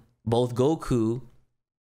on both Goku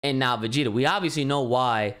and now Vegeta? We obviously know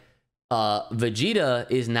why Vegeta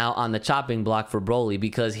is now on the chopping block for Broly,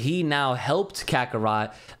 because he now helped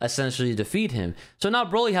Kakarot essentially defeat him. So now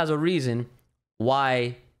Broly has a reason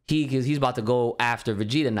why he's about to go after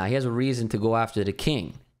Vegeta now. He has a reason to go after the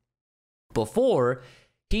king. Before,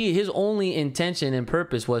 his only intention and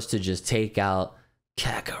purpose was to just take out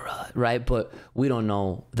Kakarot, right? But we don't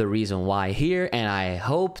know the reason why here, and I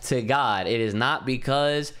hope to God it is not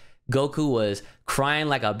because Goku was crying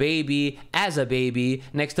like a baby as a baby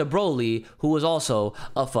next to Broly, who was also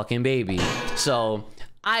a fucking baby. So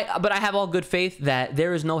but I have all good faith that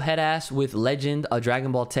there is no head ass with Legend, a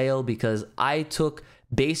Dragon Ball tale, because I took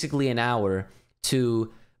basically an hour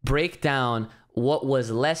to break down what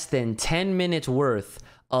was less than 10 minutes worth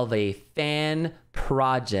of a fan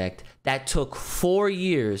project that took 4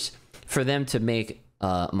 years for them to make,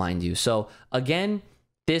 mind you. So again,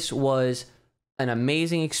 this was an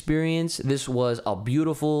amazing experience. This was a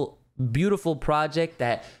beautiful, beautiful project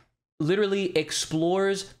that literally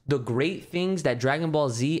explores the great things that Dragon Ball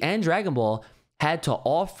Z and Dragon Ball had to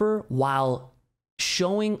offer, while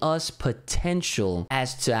showing us potential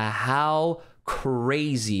as to how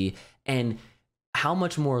crazy and how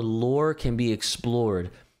much more lore can be explored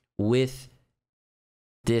with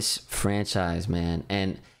this franchise, man.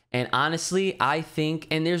 And honestly, I think,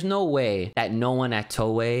 and there's no way that no one at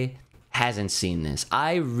Toei hasn't seen this.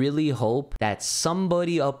 I really hope that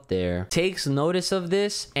somebody up there takes notice of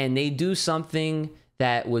this and they do something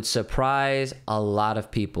that would surprise a lot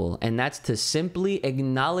of people, and that's to simply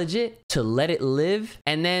acknowledge it, to let it live,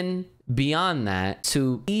 and then beyond that,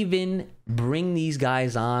 to even bring these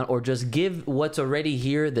guys on, or just give what's already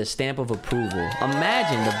here the stamp of approval.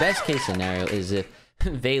 Imagine the best case scenario is if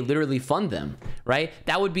they literally fund them, right?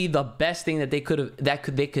 That would be the best thing that they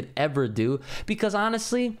could ever do. Because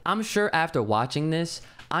honestly, I'm sure after watching this,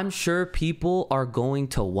 I'm sure people are going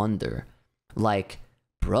to wonder, like,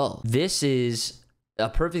 bro, this is a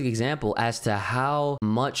perfect example as to how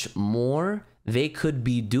much more they could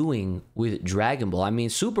be doing with Dragon Ball. I mean,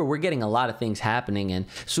 Super, we're getting a lot of things happening, and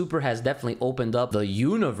Super has definitely opened up the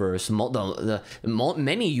universe,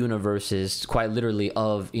 many universes, quite literally,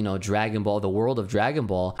 of, you know, Dragon Ball, the world of Dragon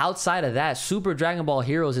Ball. Outside of that, Super Dragon Ball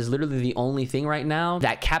Heroes is literally the only thing right now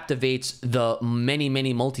that captivates the many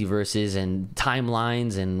multiverses and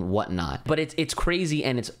timelines and whatnot. But it's crazy,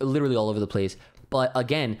 and it's literally all over the place. But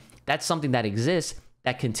again, that's something that exists,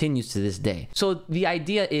 that continues to this day. So the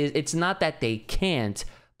idea is, it's not that they can't,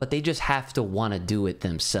 but they just have to want to do it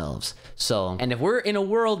themselves. So, and if we're in a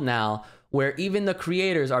world now where even the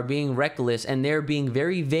creators are being reckless and they're being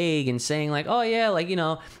very vague and saying like, oh yeah, like, you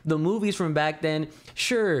know, the movies from back then,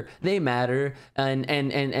 sure, they matter,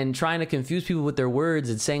 and trying to confuse people with their words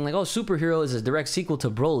and saying like, oh, Superhero is a direct sequel to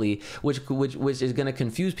Broly, which is going to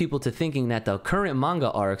confuse people to thinking that the current manga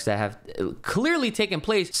arcs that have clearly taken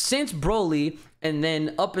place since Broly, and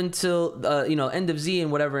then up until you know, End of Z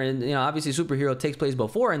and whatever, and, you know, obviously Superhero takes place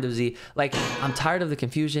before End of Z. Like, I'm tired of the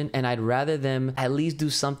confusion, and I'd rather them at least do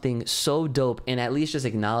something so dope, and at least just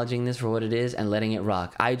acknowledging this for what it is and letting it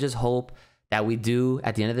rock. I just hope that we do,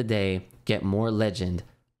 at the end of the day, get more Legend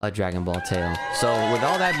a Dragon Ball tale. So with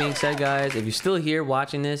all that being said, guys, if you're still here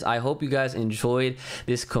watching this, I hope you guys enjoyed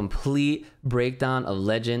this complete breakdown of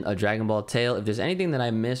Legend of Dragon Ball tale. If there's anything that I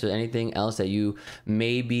missed or anything else that you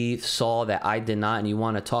maybe saw that I did not and you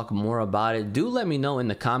want to talk more about it, do let me know in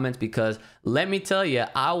the comments, because let me tell you,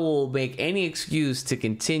 I will make any excuse to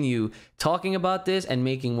continue talking about this and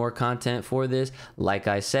making more content for this. Like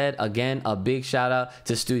I said, again, a big shout out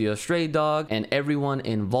to Studio Stray Dog and everyone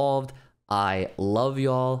involved. I love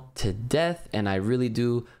y'all to death, and I really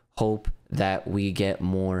do hope that we get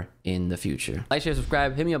more in the future. Like, share,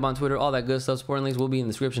 subscribe, hit me up on Twitter, all that good stuff. Supporting links will be in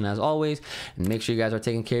the description as always. And make sure you guys are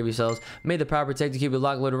taking care of yourselves. May the power protect you, keep it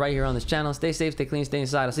locked, loaded right here on this channel. Stay safe, stay clean, stay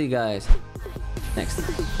inside. I'll see you guys next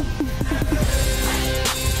time.